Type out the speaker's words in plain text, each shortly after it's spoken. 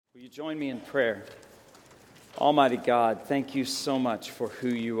Will you join me in prayer? Almighty God, thank you so much for who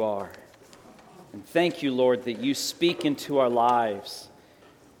you are. And thank you, Lord, that you speak into our lives.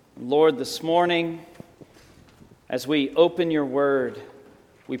 Lord, this morning, as we open your word,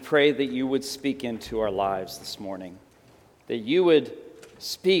 we pray that you would speak into our lives this morning. That you would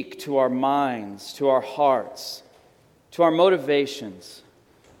speak to our minds, to our hearts, to our motivations,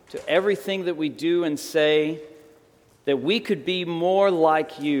 to everything that we do and say, that we could be more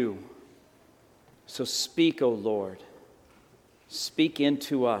like you. So speak, O Lord. Speak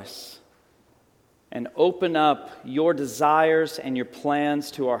into us and open up your desires and your plans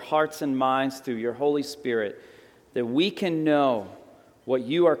to our hearts and minds through your Holy Spirit, that we can know what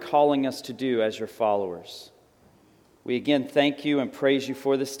you are calling us to do as your followers. We again thank you and praise you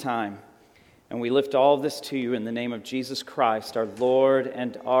for this time, and we lift all of this to you in the name of Jesus Christ, our Lord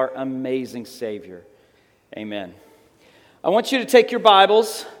and our amazing Savior. Amen. I want you to take your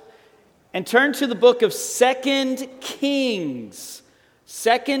Bibles and turn to the book of 2 Kings.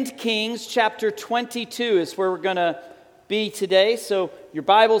 2 Kings chapter 22 is where we're going to be today. So your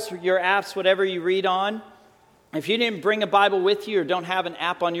Bibles, your apps, whatever you read on. If you didn't bring a Bible with you or don't have an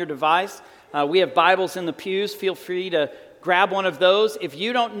app on your device, we have Bibles in the pews. Feel free to grab one of those. If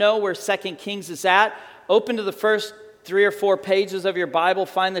you don't know where 2 Kings is at, open to the first 3 or 4 pages of your Bible,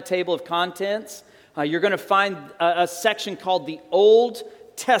 find the table of contents. You're going to find a section called the Old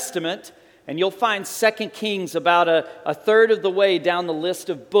Testament, and you'll find 2 Kings about a third of the way down the list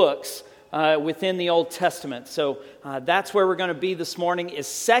of books within the Old Testament. So that's where we're going to be this morning,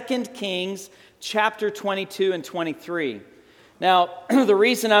 is 2 Kings chapter 22 and 23. Now, the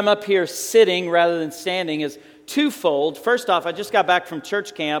reason I'm up here sitting rather than standing is twofold. First off, I just got back from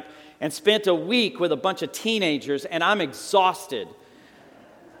church camp and spent a week with a bunch of teenagers, and I'm exhausted.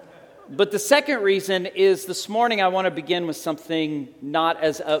 But the second reason is this morning I want to begin with something not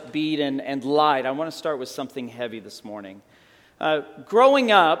as upbeat and light. I want to start with something heavy this morning.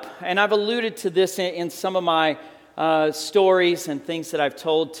 Growing up, and I've alluded to this in some of my stories and things that I've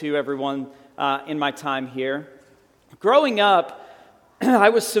told to everyone in my time here. Growing up, I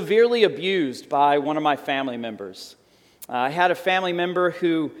was severely abused by one of my family members. I had a family member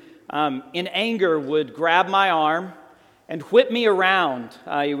who, in anger, would grab my arm and whip me around.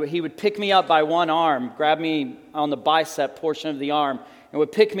 He would pick me up by one arm, grab me on the bicep portion of the arm, and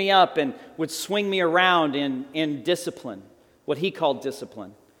would pick me up and would swing me around in discipline, what he called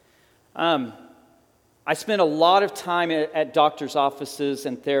discipline. I spent a lot of time at doctor's offices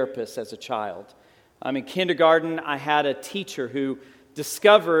and therapists as a child. In kindergarten, I had a teacher who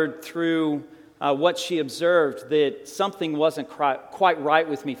discovered through what she observed that something wasn't quite right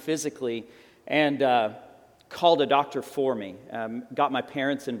with me physically, and called a doctor for me, got my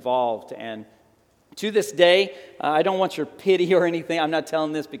parents involved, and to this day, I don't want your pity or anything, I'm not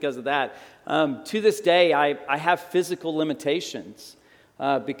telling this because of that. To this day, I have physical limitations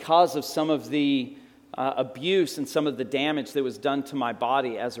because of some of the abuse and some of the damage that was done to my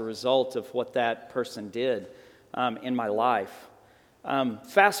body as a result of what that person did in my life.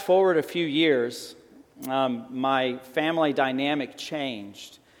 Fast forward a few years, my family dynamic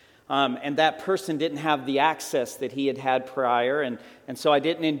changed. And that person didn't have the access that he had had prior, and so I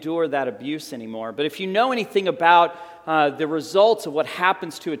didn't endure that abuse anymore. But if you know anything about the results of what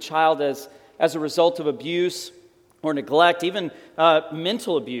happens to a child as a result of abuse or neglect, even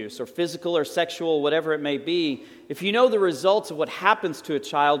mental abuse or physical or sexual, whatever it may be, if you know the results of what happens to a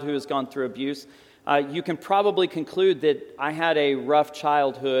child who has gone through abuse, you can probably conclude that I had a rough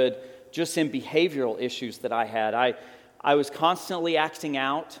childhood just in behavioral issues that I had. I was constantly acting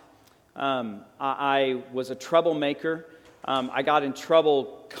out. I was a troublemaker. I got in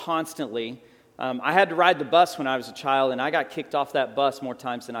trouble constantly. I had to ride the bus when I was a child, and I got kicked off that bus more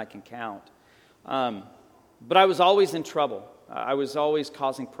times than I can count. But I was always in trouble. I was always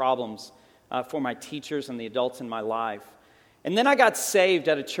causing problems for my teachers and the adults in my life. And then I got saved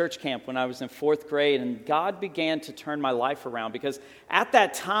at a church camp when I was in 4th grade, and God began to turn my life around, because at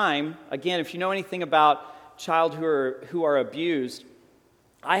that time, again, if you know anything about children who are abused,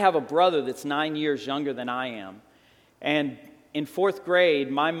 I have a brother that's 9 years younger than I am. And in 4th grade,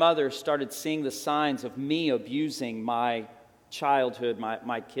 my mother started seeing the signs of me abusing my childhood,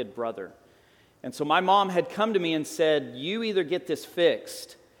 my kid brother. And so my mom had come to me and said, you either get this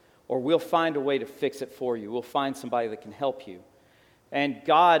fixed or we'll find a way to fix it for you. We'll find somebody that can help you. And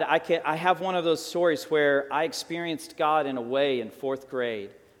God, I have one of those stories where I experienced God in a way in 4th grade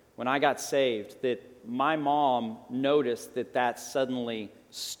when I got saved that my mom noticed that suddenly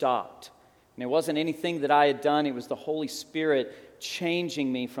stopped. And it wasn't anything that I had done. It was the Holy Spirit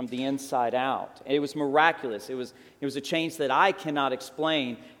changing me from the inside out. It was miraculous. It was a change that I cannot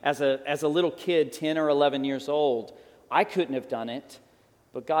explain. As a little kid, 10 or 11 years old, I couldn't have done it,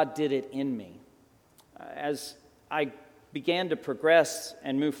 but God did it in me. As I began to progress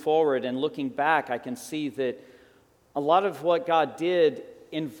and move forward, and looking back, I can see that a lot of what God did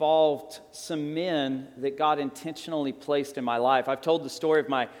involved some men that God intentionally placed in my life. I've told the story of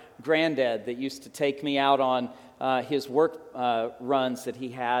my granddad that used to take me out on his work runs that he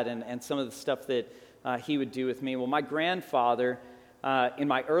had, and some of the stuff that he would do with me. Well, my grandfather in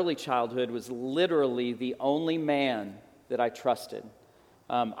my early childhood was literally the only man that I trusted.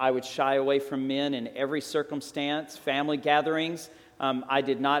 I would shy away from men in every circumstance, family gatherings. I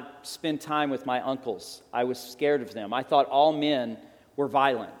did not spend time with my uncles. I was scared of them. I thought all men were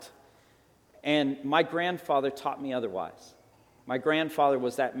violent. And my grandfather taught me otherwise. My grandfather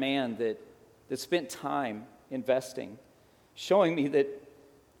was that man that spent time investing, showing me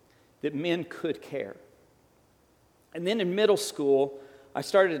that men could care. And then in middle school, I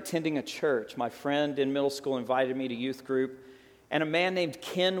started attending a church. My friend in middle school invited me to youth group, and a man named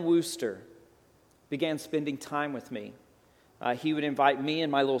Ken Wooster began spending time with me. He would invite me and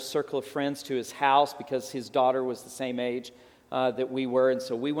my little circle of friends to his house because his daughter was the same age that we were, and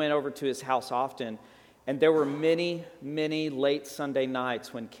so we went over to his house often. And there were many, many late Sunday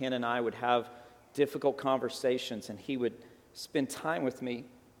nights when Ken and I would have difficult conversations, and he would spend time with me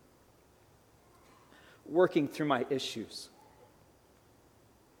working through my issues.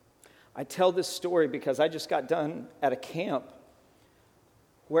 I tell this story because I just got done at a camp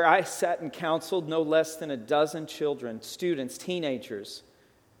where I sat and counseled no less than a dozen children, students, teenagers,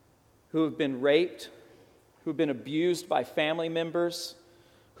 who have been raped, who have been abused by family members,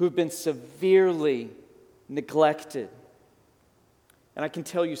 who have been severely neglected. And I can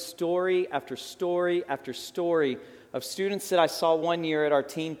tell you story after story after story of students that I saw one year at our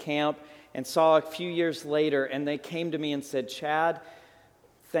teen camp and saw a few years later, and they came to me and said, "Chad,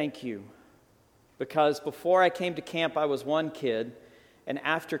 thank you. Because before I came to camp, I was one kid, and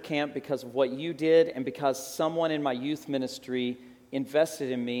after camp, because of what you did and because someone in my youth ministry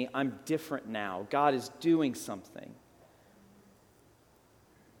invested in me, I'm different now. God is doing something."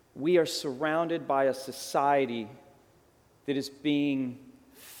 We are surrounded by a society that is being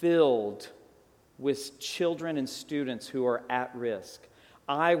filled with children and students who are at risk.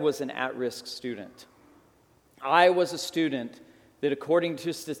 I was an at-risk student. I was a student that, according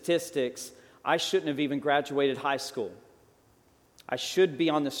to statistics, I shouldn't have even graduated high school. I should be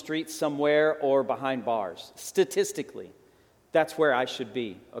on the street somewhere or behind bars. Statistically, that's where I should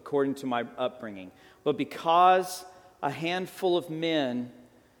be, according to my upbringing. But because a handful of men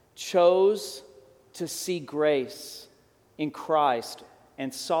chose to see grace in Christ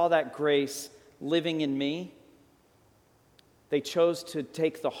and saw that grace living in me, they chose to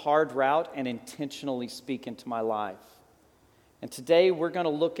take the hard route and intentionally speak into my life. And today we're going to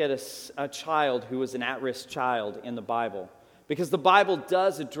look at a child who was an at-risk child in the Bible, because the Bible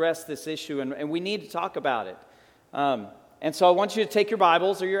does address this issue, and we need to talk about it. And so I want you to take your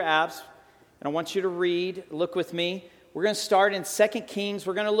Bibles or your apps, and I want you to look with me. We're going to start in 2 Kings.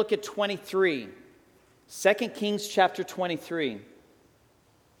 We're going to look at 23. 2 Kings chapter 23.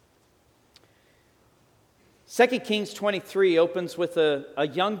 2 Kings 23 opens with a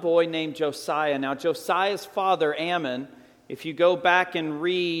young boy named Josiah. Now, Josiah's father, Ammon, if you go back and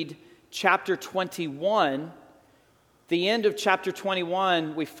read chapter 21, the end of chapter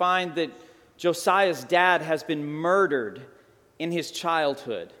 21, we find that Josiah's dad has been murdered in his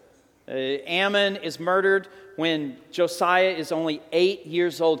childhood. Ammon is murdered when Josiah is only 8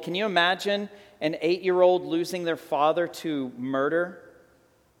 years old. Can you imagine an 8-year-old losing their father to murder?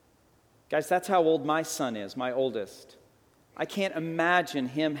 Guys, that's how old my son is, my oldest. I can't imagine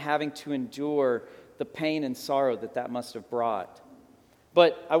him having to endure the pain and sorrow that must have brought.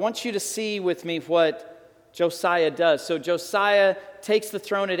 But I want you to see with me what Josiah does. So Josiah takes the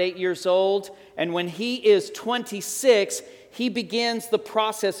throne at 8 years old, and when he is 26, he begins the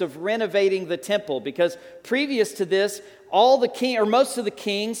process of renovating the temple, because previous to this, most of the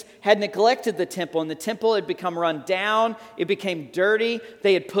kings had neglected the temple, and the temple had become run down. It became dirty.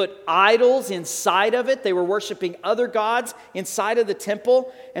 They had put idols inside of it. They were worshiping other gods inside of the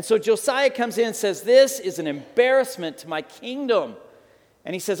temple. And so Josiah comes in and says, "This is an embarrassment to my kingdom."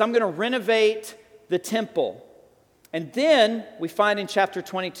 And he says, "I'm going to renovate the temple." And then we find in chapter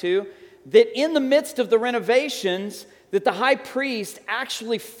 22 that in the midst of the renovations, that the high priest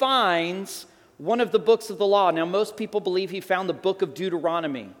actually finds one of the books of the law. Now, most people believe he found the book of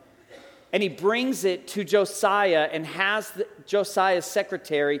Deuteronomy. And he brings it to Josiah and has Josiah's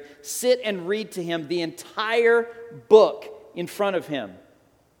secretary sit and read to him the entire book in front of him.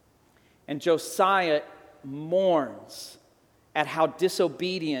 And Josiah mourns at how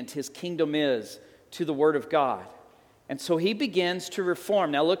disobedient his kingdom is to the word of God. And so he begins to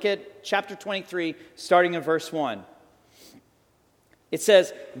reform. Now look at chapter 23, starting in verse 1. It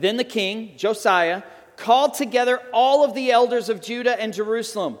says, "Then the king, Josiah, called together all of the elders of Judah and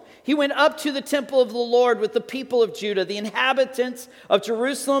Jerusalem. He went up to the temple of the Lord with the people of Judah, the inhabitants of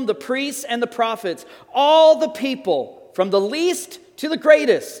Jerusalem, the priests and the prophets, all the people, from the least to the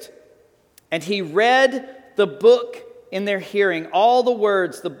greatest. And he read the book in their hearing, all the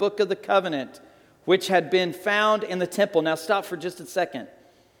words, the book of the covenant, which had been found in the temple." Now stop for just a second.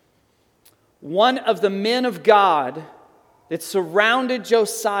 One of the men of God that surrounded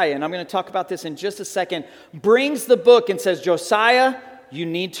Josiah, and I'm going to talk about this in just a second, brings the book and says, "Josiah, you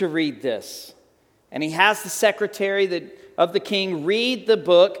need to read this." And he has the secretary of the king read the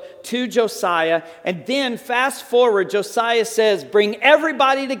book to Josiah. And then fast forward, Josiah says, "Bring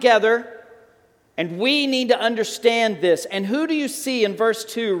everybody together, and we need to understand this." And who do you see in verse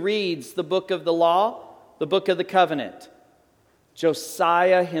 2 reads the book of the law, the book of the covenant?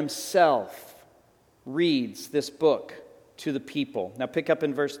 Josiah himself reads this book to the people. Now pick up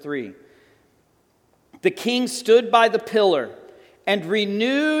in verse 3. "The king stood by the pillar and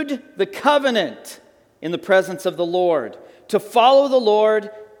renewed the covenant in the presence of the Lord, to follow the Lord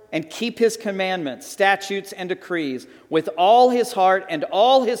and keep his commandments, statutes, and decrees with all his heart and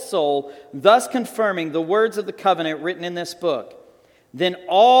all his soul, thus confirming the words of the covenant written in this book. Then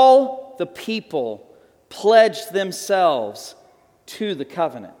all the people pledged themselves to the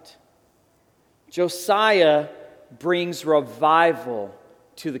covenant." Josiah brings revival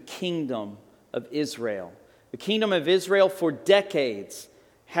to the kingdom of Israel. The kingdom of Israel for decades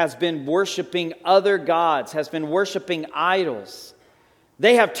has been worshiping other gods, has been worshiping idols.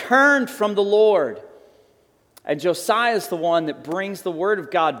 They have turned from the Lord. And Josiah is the one that brings the word of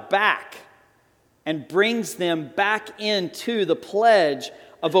God back and brings them back into the pledge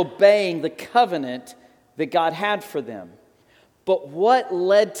of obeying the covenant that God had for them. But what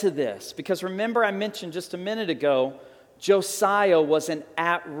led to this? Because remember, I mentioned just a minute ago, Josiah was an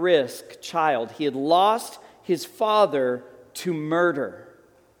at-risk child. He had lost his father to murder.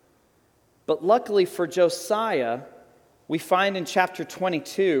 But luckily for Josiah, we find in chapter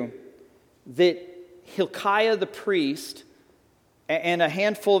 22 that Hilkiah the priest and a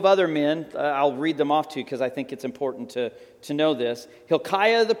handful of other men, I'll read them off to you because I think it's important to know this.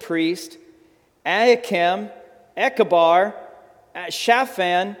 Hilkiah the priest, Ahikam, Ichabod,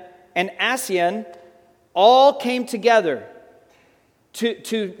 Shaphan, and Asaiah all came together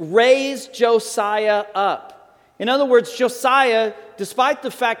to raise Josiah up. In other words, Josiah, despite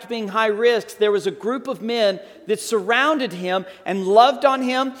the fact of being high risk, there was a group of men that surrounded him and loved on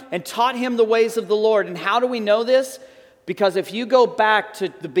him and taught him the ways of the Lord. And how do we know this? Because if you go back to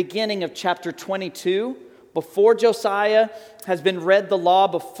the beginning of chapter 22, before Josiah has been read the law,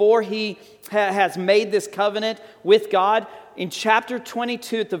 before he has made this covenant with God, in chapter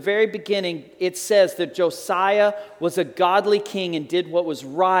 22 at the very beginning, it says that Josiah was a godly king and did what was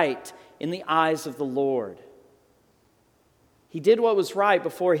right in the eyes of the Lord. He did what was right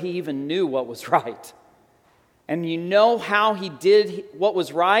before he even knew what was right. And you know how he did what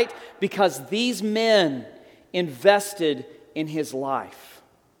was right? Because these men invested in his life.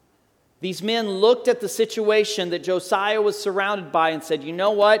 These men looked at the situation that Josiah was surrounded by and said, "You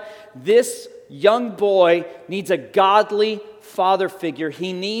know what? This young boy needs a godly father figure.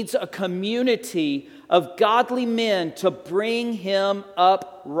 He needs a community of godly men to bring him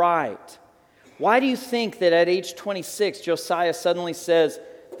up right." Why do you think that at age 26, Josiah suddenly says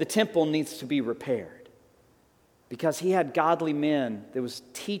the temple needs to be repaired? Because he had godly men that was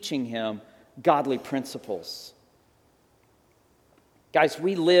teaching him godly principles. Guys,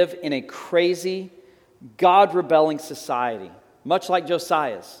 we live in a crazy, God-rebelling society, much like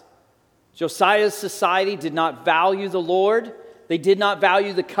Josiah's. Josiah's society did not value the Lord. They did not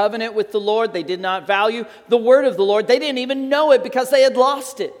value the covenant with the Lord. They did not value the word of the Lord. They didn't even know it because they had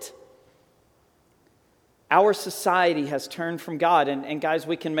lost it. Our society has turned from God. And guys,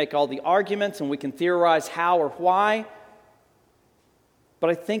 we can make all the arguments and we can theorize how or why. But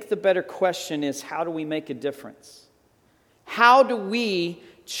I think the better question is, how do we make a difference? How do we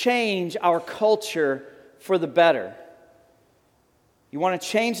change our culture for the better? You want to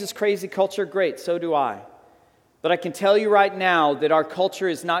change this crazy culture? Great, so do I. But I can tell you right now that our culture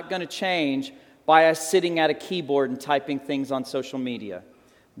is not going to change by us sitting at a keyboard and typing things on social media.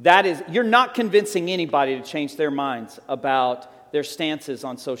 You're not convincing anybody to change their minds about their stances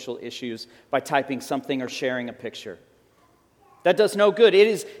on social issues by typing something or sharing a picture. That does no good. It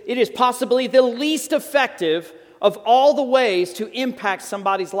is possibly the least effective of all the ways to impact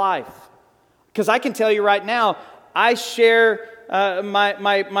somebody's life. Because I can tell you right now, I share my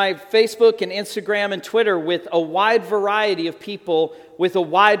Facebook and Instagram and Twitter with a wide variety of people with a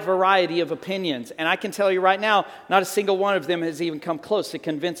wide variety of opinions. And I can tell you right now, not a single one of them has even come close to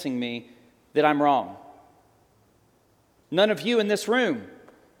convincing me that I'm wrong. None of you in this room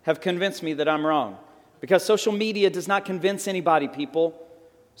have convinced me that I'm wrong. Because social media does not convince anybody, people.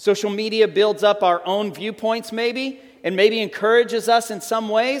 Social media builds up our own viewpoints maybe, and maybe encourages us in some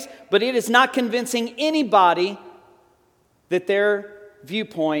ways, but it is not convincing anybody that their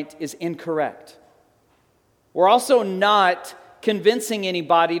viewpoint is incorrect. We're also not convincing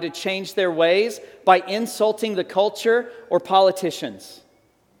anybody to change their ways by insulting the culture or politicians.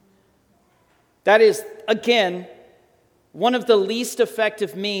 That is, again, one of the least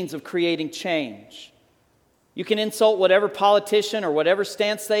effective means of creating change. You can insult whatever politician or whatever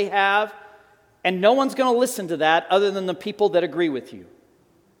stance they have, and no one's going to listen to that other than the people that agree with you.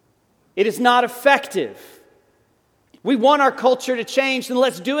 It is not effective. We want our culture to change, then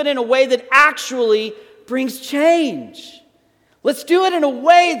let's do it in a way that actually brings change. Let's do it in a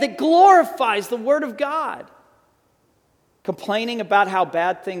way that glorifies the Word of God. Complaining about how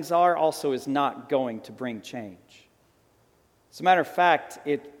bad things are also is not going to bring change. As a matter of fact,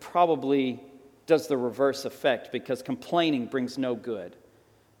 it probably does the reverse effect because complaining brings no good.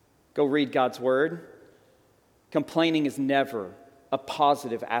 Go read God's Word. Complaining is never a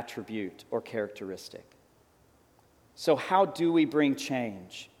positive attribute or characteristic. So how do we bring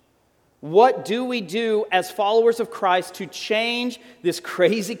change? What do we do as followers of Christ to change this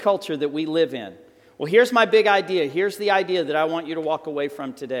crazy culture that we live in? Well, here's my big idea. Here's the idea that I want you to walk away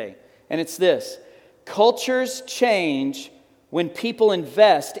from today. And it's this. Cultures change when people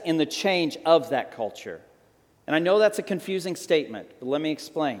invest in the change of that culture. And I know that's a confusing statement, but let me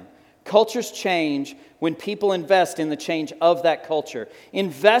explain. Cultures change when people invest in the change of that culture.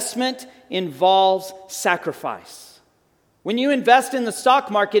 Investment involves sacrifice. When you invest in the stock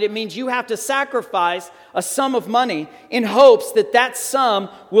market, it means you have to sacrifice a sum of money in hopes that that sum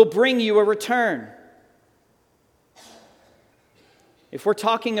will bring you a return. If we're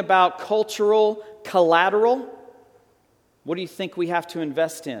talking about cultural collateral, what do you think we have to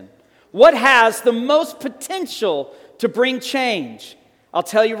invest in? What has the most potential to bring change? I'll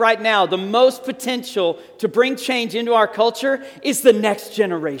tell you right now, the most potential to bring change into our culture is the next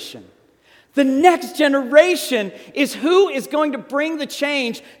generation. The next generation is who is going to bring the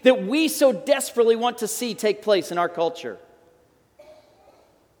change that we so desperately want to see take place in our culture.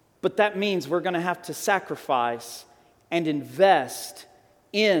 But that means we're going to have to sacrifice and invest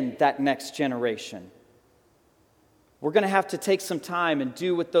in that next generation. We're going to have to take some time and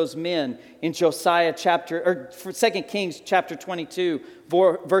do what those men in 2 Kings chapter 22,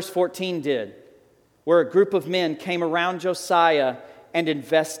 verse 14 did, where a group of men came around Josiah and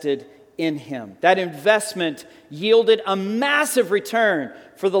invested in him. That investment yielded a massive return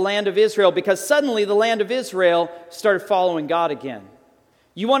for the land of Israel because suddenly the land of Israel started following God again.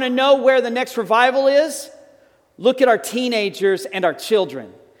 You want to know where the next revival is? Look at our teenagers and our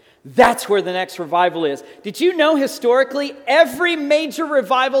children. That's where the next revival is. Did you know historically every major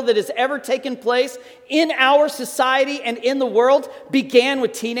revival that has ever taken place in our society and in the world began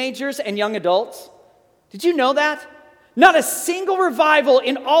with teenagers and young adults? Did you know that? Not a single revival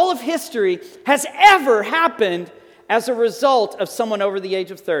in all of history has ever happened as a result of someone over the age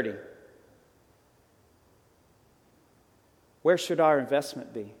of 30. Where should our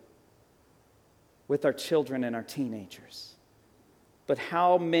investment be? With our children and our teenagers. But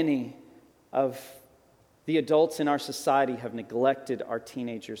how many of the adults in our society have neglected our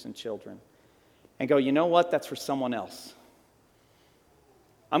teenagers and children and go, you know what, that's for someone else.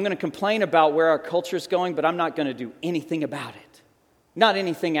 I'm going to complain about where our culture is going, but I'm not going to do anything about it. Not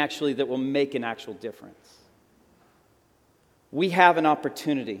anything actually that will make an actual difference. We have an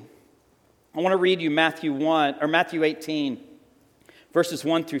opportunity. I want to read you Matthew 18, verses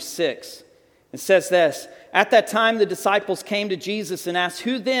 1 through 6. It says this, "At that time the disciples came to Jesus and asked,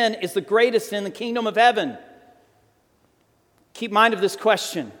 'Who then is the greatest in the kingdom of heaven?'" Keep mind of this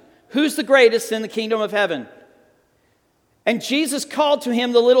question. Who's the greatest in the kingdom of heaven? And Jesus called to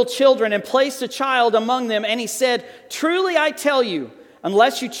him the little children and placed a child among them, and he said, "Truly I tell you,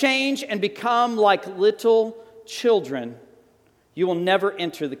 unless you change and become like little children, you will never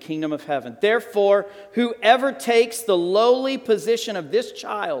enter the kingdom of heaven. Therefore, whoever takes the lowly position of this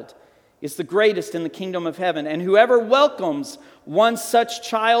child is the greatest in the kingdom of heaven. And whoever welcomes one such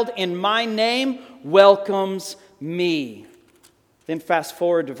child in my name welcomes me." Then fast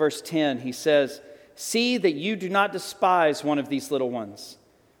forward to verse 10. He says, "See that you do not despise one of these little ones.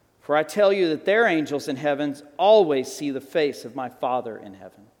 For I tell you that their angels in heaven always see the face of my Father in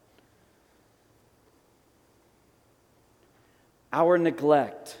heaven. Our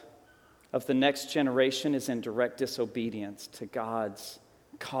neglect of the next generation is in direct disobedience to God's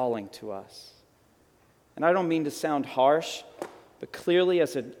calling to us. And I don't mean to sound harsh, but clearly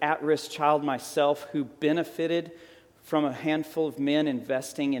as an at-risk child myself who benefited from a handful of men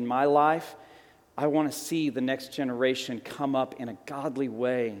investing in my life, I want to see the next generation come up in a godly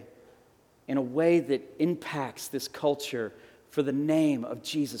way, in a way that impacts this culture for the name of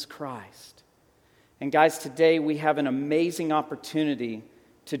Jesus Christ. And guys, today we have an amazing opportunity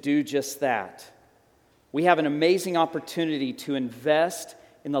to do just that. We have an amazing opportunity to invest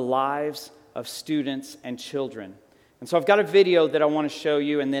in the lives of students and children. And so I've got a video that I want to show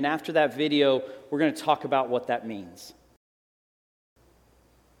you, and then after that video, we're going to talk about what that means.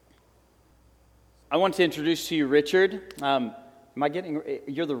 I want to introduce to you Richard.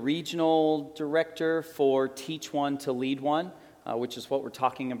 You're the regional director for Teach One to Lead One, which is what we're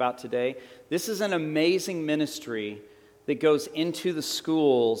talking about today. This is an amazing ministry that goes into the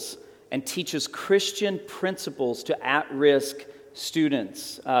schools and teaches Christian principles to at-risk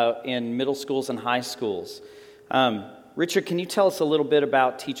students in middle schools and high schools. Richard, can you tell us a little bit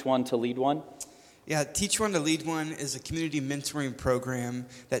about Teach One to Lead One? Yeah, Teach One to Lead One is a community mentoring program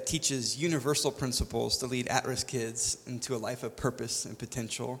that teaches universal principles to lead at-risk kids into a life of purpose and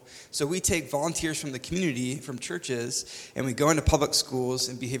potential. So we take volunteers from the community, from churches, and we go into public schools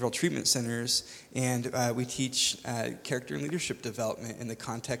and behavioral treatment centers, and we teach character and leadership development in the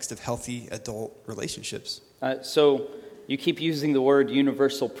context of healthy adult relationships. So you keep using the word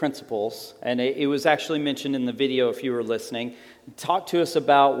universal principles, and it was actually mentioned in the video if you were listening. Talk to us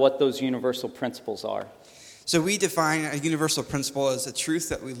about what those universal principles are. So we define a universal principle as a truth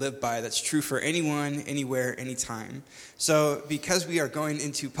that we live by that's true for anyone, anywhere, anytime. So because we are going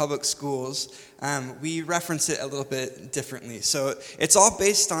into public schools, we reference it a little bit differently. So it's all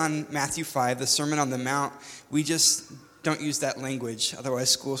based on Matthew 5, the Sermon on the Mount. We just don't use that language, otherwise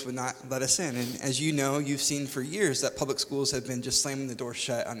schools would not let us in. And as you know, you've seen for years that public schools have been just slamming the door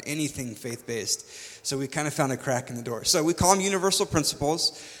shut on anything faith-based. So we kind of found a crack in the door. So we call them universal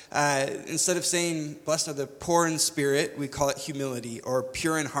principles. Instead of saying, blessed are the poor in spirit, we call it humility. Or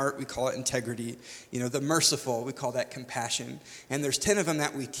pure in heart, we call it integrity. The merciful, we call that compassion. And there's 10 of them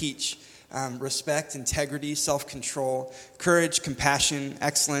that we teach. Respect, integrity, self-control, courage, compassion,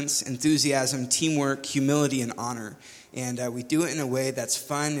 excellence, enthusiasm, teamwork, humility, and honor. And we do it in a way that's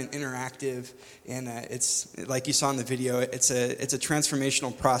fun and interactive, and it's like you saw in the video. It's a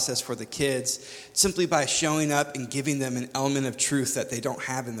transformational process for the kids, simply by showing up and giving them an element of truth that they don't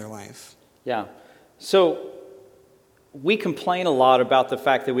have in their life. Yeah. So we complain a lot about the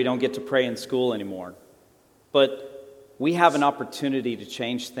fact that we don't get to pray in school anymore, but we have an opportunity to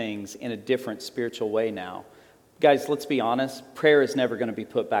change things in a different spiritual way now. Guys, let's be honest. Prayer is never going to be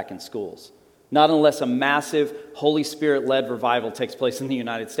put back in schools. Not unless a massive Holy Spirit-led revival takes place in the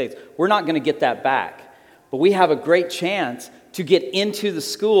United States. We're not going to get that back. But we have a great chance to get into the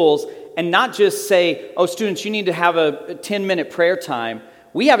schools and not just say, oh, students, you need to have a 10-minute prayer time.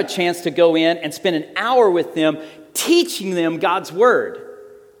 We have a chance to go in and spend an hour with them, teaching them God's Word.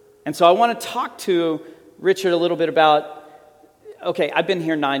 And so I want to talk to Richard a little bit about, okay, I've been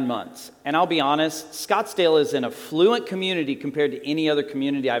here 9 months. And I'll be honest, Scottsdale is an affluent community compared to any other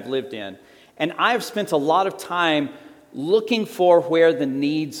community I've lived in. And I've spent a lot of time looking for where the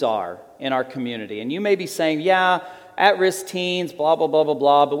needs are in our community. And you may be saying, yeah, at-risk teens, blah, blah, blah, blah,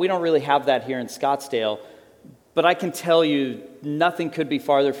 blah, but we don't really have that here in Scottsdale. But I can tell you, nothing could be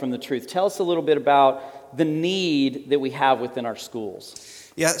farther from the truth. Tell us a little bit about the need that we have within our schools.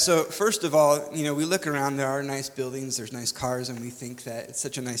 Yeah, so first of all, we look around, there are nice buildings, there's nice cars, and we think that it's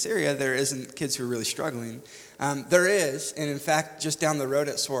such a nice area, there isn't kids who are really struggling. There is, and in fact, just down the road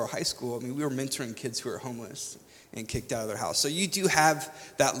at Sorrel High School, we were mentoring kids who are homeless and kicked out of their house. So you do have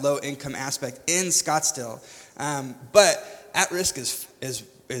that low-income aspect in Scottsdale, but at-risk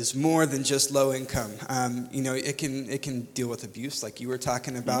is more than just low income. It can deal with abuse, like you were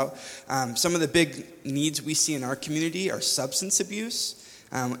talking about. Some of the big needs we see in our community are substance abuse.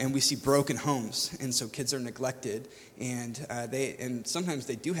 And we see broken homes, and so kids are neglected, and sometimes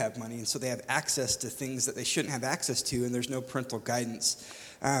they do have money, and so they have access to things that they shouldn't have access to, and there's no parental guidance.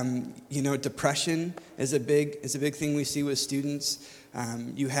 Depression is a big thing we see with students.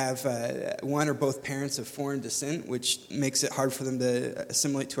 You have one or both parents of foreign descent, which makes it hard for them to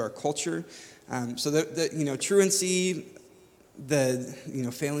assimilate to our culture. So the truancy,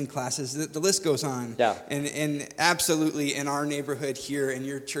 failing classes, the list goes on. Yeah. And absolutely in our neighborhood here, in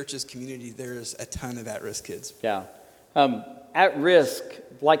your church's community, there's a ton of at-risk kids. Yeah. At risk,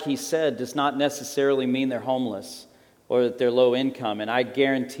 like he said, does not necessarily mean they're homeless or that they're low income. And I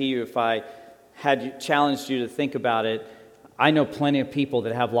guarantee you, if I had challenged you to think about it, I know plenty of people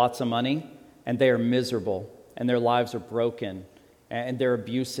that have lots of money and they are miserable and their lives are broken and they're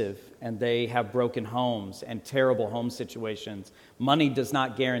abusive and they have broken homes and terrible home situations. Money does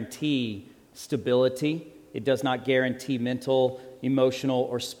not guarantee stability. It does not guarantee mental, emotional,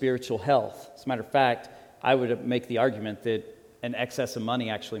 or spiritual health. As a matter of fact, I would make the argument that an excess of money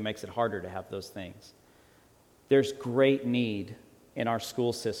actually makes it harder to have those things. There's great need in our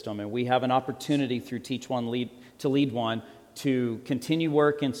school system, and we have an opportunity through Teach One to Lead One to continue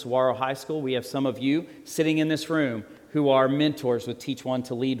work in Saguaro High School. We have some of you sitting in this room who are mentors with Teach One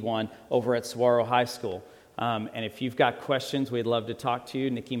to Lead One over at Saguaro High School. And if you've got questions, we'd love to talk to you.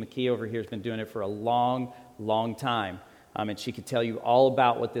 Nikki McKee over here has been doing it for a long, long time. And she could tell you all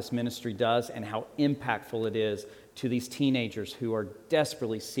about what this ministry does and how impactful it is to these teenagers who are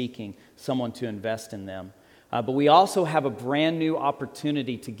desperately seeking someone to invest in them. But we also have a brand new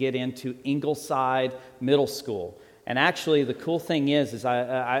opportunity to get into Ingleside Middle School. And actually, the cool thing is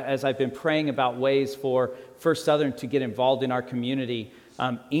as I've been praying about ways for First Southern to get involved in our community,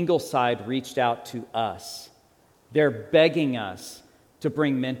 Ingleside reached out to us. They're begging us to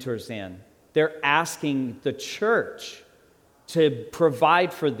bring mentors in. They're asking the church to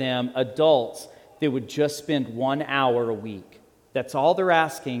provide for them adults that would just spend 1 hour a week. That's all they're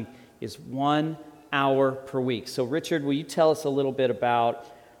asking, is 1 hour per week. So Richard, will you tell us a little bit about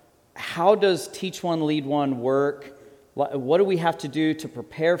how does Teach One, Lead One work? What do we have to do to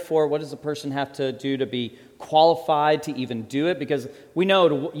prepare for it? What does a person have to do to be qualified to even do it? Because we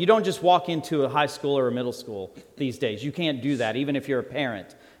know you don't just walk into a high school or a middle school these days. You can't do that, even if you're a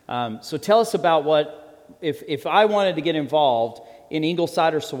parent. So tell us about what, if I wanted to get involved in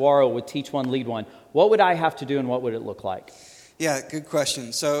Ingleside or Saguaro with Teach One, Lead One, what would I have to do and what would it look like? Yeah, good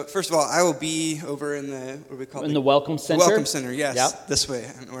question. So first of all, I will be over in the, what do we call it? In the Welcome Center? The Welcome Center, yes. Yep. This way,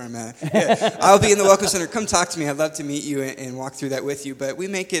 I don't know where I'm at. Yeah, I'll be in the Welcome Center. Come talk to me. I'd love to meet you and walk through that with you. But we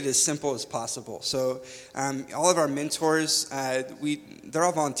make it as simple as possible. So all of our mentors, they're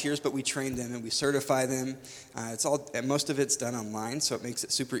all volunteers, but we train them and we certify them. Most of it's done online, so it makes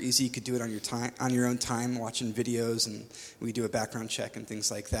it super easy. You could do it on your own time, watching videos, and we do a background check and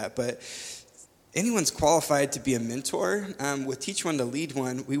things like that. But anyone's qualified to be a mentor. With Teach One to Lead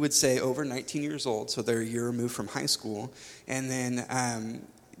One, we would say over 19 years old, so they're a year removed from high school. And then,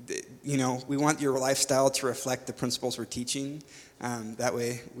 we want your lifestyle to reflect the principles we're teaching. That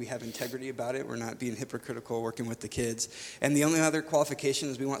way we have integrity about it. We're not being hypocritical working with the kids. And the only other qualification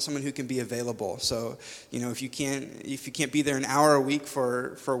is we want someone who can be available. So, if you can't be there an hour a week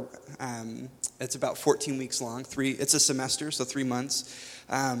for it's about 14 weeks long. It's a semester, so 3 months.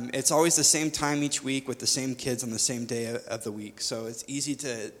 It's always the same time each week with the same kids on the same day of the week. So it's easy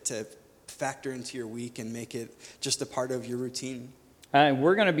to factor into your week and make it just a part of your routine. And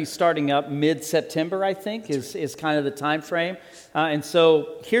we're going to be starting up mid-September, I think, is kind of the time frame. And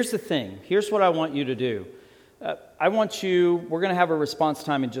so here's the thing. Here's what I want you to do. We're going to have a response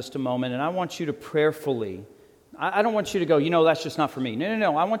time in just a moment, and I want you to prayerfully, I don't want you to go, that's just not for me.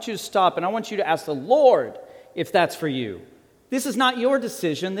 No. I want you to stop, and I want you to ask the Lord if that's for you. This is not your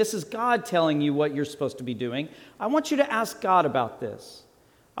decision. This is God telling you what you're supposed to be doing. I want you to ask God about this.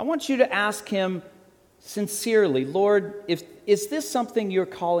 I want you to ask Him sincerely, Lord, is this something you're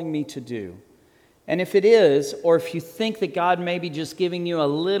calling me to do? And if it is, or if you think that God may be just giving you a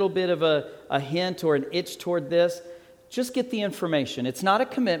little bit of a hint or an itch toward this, just get the information. It's not a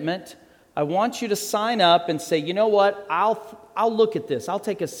commitment. I want you to sign up and say, you know what, I'll look at this. I'll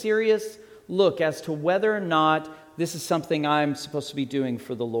take a serious look as to whether or not this is something I'm supposed to be doing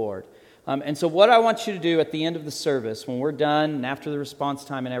for the Lord. And so what I want you to do at the end of the service, when we're done and after the response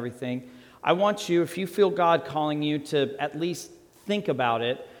time and everything, I want you, if you feel God calling you to at least think about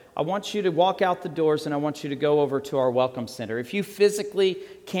it, I want you to walk out the doors and I want you to go over to our Welcome Center. If you physically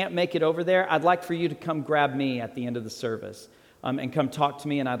can't make it over there, I'd like for you to come grab me at the end of the service and come talk to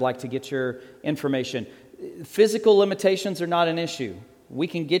me, and I'd like to get your information. Physical limitations are not an issue. We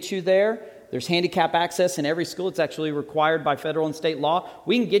can get you there. There's handicap access in every school. It's actually required by federal and state law.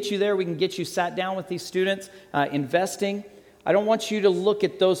 We can get you there. We can get you sat down with these students, investing. I don't want you to look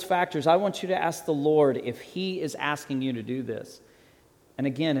at those factors. I want you to ask the Lord if He is asking you to do this. And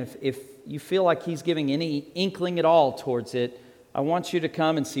again, if you feel like He's giving any inkling at all towards it, I want you to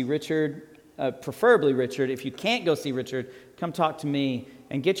come and see Richard, preferably Richard. If you can't go see Richard, come talk to me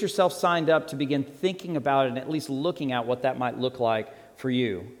and get yourself signed up to begin thinking about it and at least looking at what that might look like for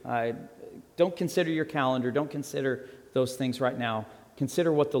you. Don't consider your calendar. Don't consider those things right now.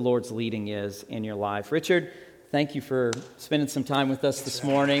 Consider what the Lord's leading is in your life. Richard, Thank you for spending some time with us this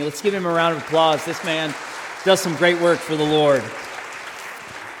morning. Let's give him a round of applause. This man does some great work for the Lord.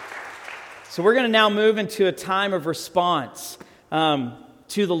 So we're going to now move into a time of response to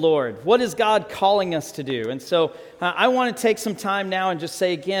the Lord. What is God calling us to do? And so I want to take some time now and just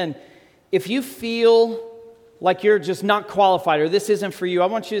say again, if you feel like you're just not qualified or this isn't for you, I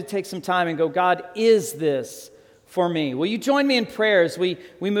want you to take some time and go, God, is this for me? Will you join me in prayer as we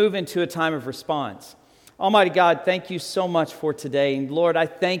move into a time of response? Almighty God, thank you so much for today. And Lord, I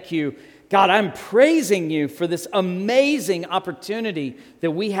thank you. God, I'm praising you for this amazing opportunity that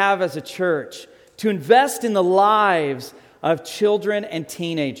we have as a church to invest in the lives of children and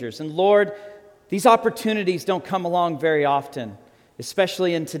teenagers. And Lord, these opportunities don't come along very often,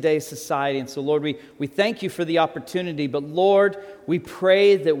 especially in today's society. And so, Lord, we thank you for the opportunity. But Lord, we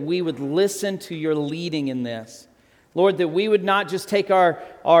pray that we would listen to your leading in this. Lord, that we would not just take our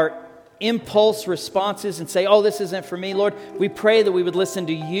impulse responses and say, oh, this isn't for me. Lord, we pray that we would listen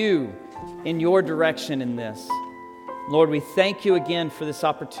to you in your direction in this. Lord, we thank you again for this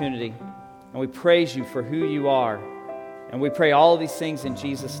opportunity, and we praise you for who you are. And we pray all of these things in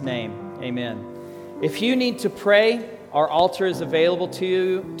Jesus' name. Amen. If you need to pray, our altar is available to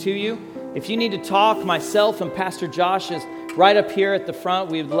you. If you need to talk, myself and Pastor Josh is right up here at the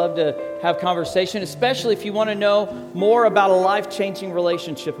front. We'd love to have conversation, especially if you want to know more about a life-changing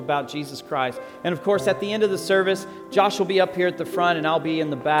relationship about Jesus Christ. And of course, at the end of the service, Josh will be up here at the front and I'll be in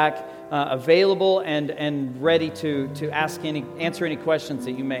the back, available and ready to answer any questions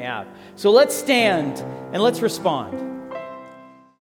that you may have. So let's stand and let's respond.